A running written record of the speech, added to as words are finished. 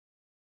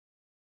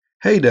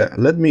Hey there,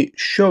 let me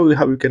show you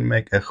how you can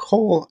make a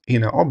hole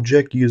in an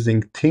object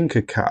using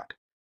Tinkercad.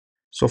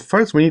 So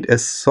first we need a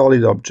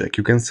solid object.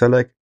 You can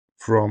select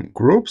from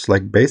groups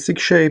like basic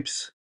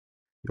shapes,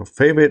 your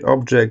favorite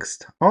objects,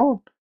 or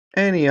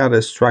any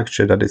other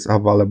structure that is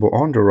available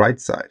on the right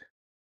side.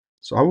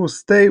 So I will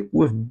stay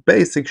with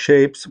basic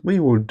shapes.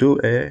 We will do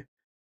a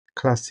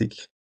classic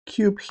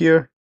cube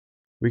here.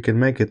 We can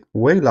make it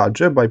way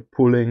larger by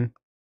pulling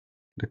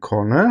the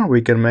corner.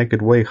 We can make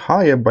it way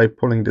higher by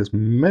pulling this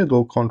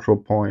middle control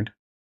point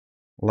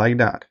like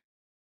that.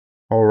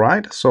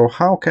 Alright, so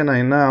how can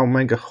I now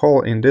make a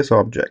hole in this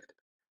object?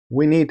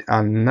 We need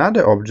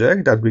another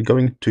object that we're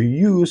going to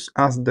use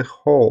as the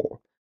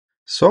hole.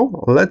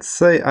 So let's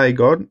say I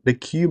got the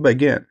cube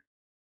again.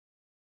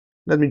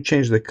 Let me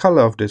change the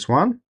color of this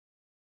one.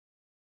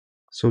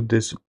 So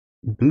this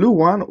blue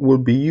one will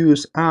be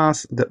used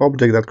as the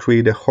object that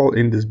creates a hole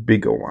in this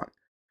bigger one.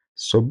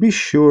 So be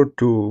sure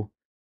to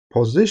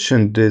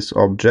position this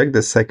object,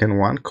 the second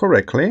one,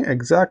 correctly,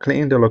 exactly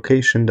in the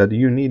location that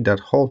you need that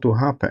hole to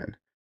happen.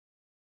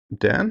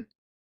 Then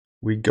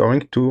we're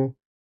going to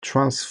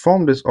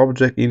transform this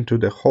object into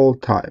the hole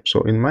type.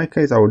 So in my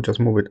case, I will just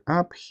move it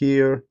up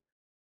here.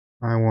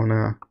 I want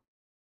to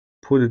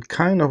put it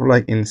kind of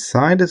like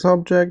inside this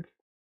object,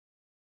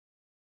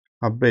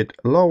 a bit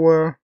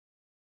lower.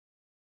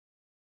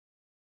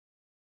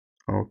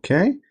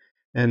 Okay.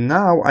 And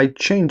now I'm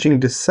changing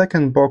the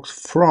second box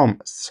from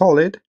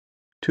solid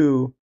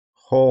to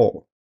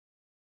hole.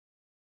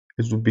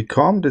 It will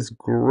become this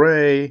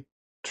gray,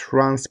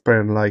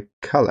 transparent like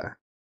color.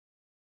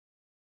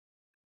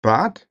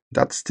 But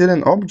that's still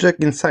an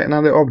object inside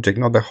another object,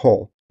 not a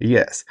hole.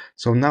 Yes.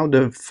 So now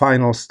the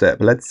final step.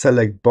 Let's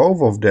select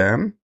both of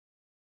them.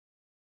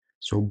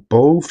 So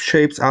both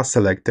shapes are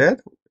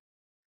selected.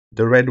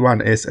 The red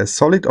one is a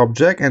solid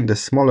object and the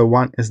smaller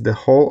one is the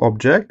hole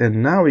object.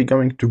 And now we're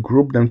going to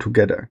group them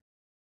together.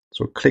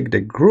 So click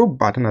the group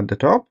button at the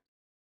top.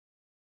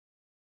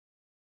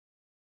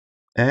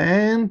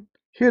 And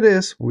here it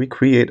is. We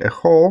create a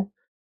hole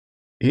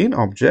in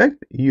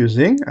object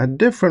using a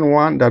different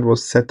one that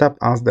was set up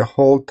as the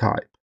hole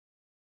type.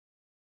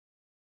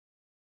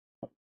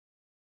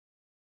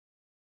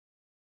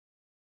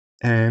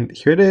 And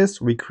here it is,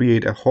 we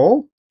create a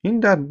hole in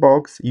that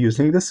box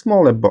using the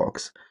smaller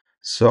box.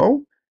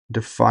 So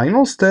the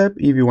final step,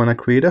 if you want to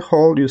create a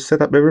hole, you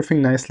set up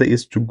everything nicely,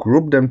 is to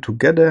group them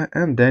together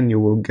and then you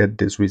will get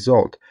this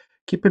result.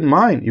 Keep in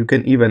mind, you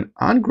can even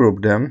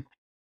ungroup them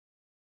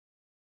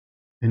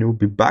and it will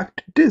be back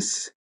to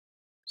this.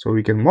 So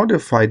we can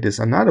modify this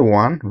another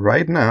one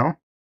right now.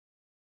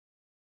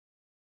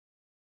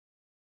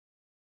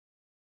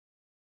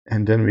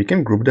 And then we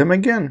can group them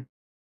again.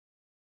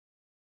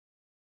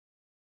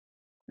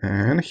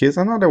 And here's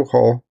another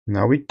hole.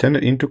 Now we turn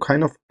it into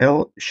kind of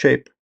L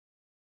shape.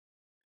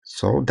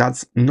 So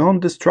that's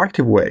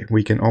non-destructive way.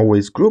 We can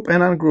always group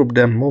and ungroup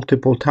them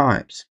multiple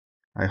times.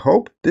 I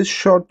hope this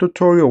short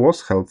tutorial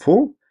was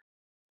helpful.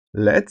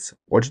 Let's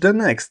watch the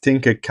next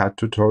Tinkercad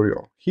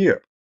tutorial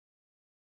here.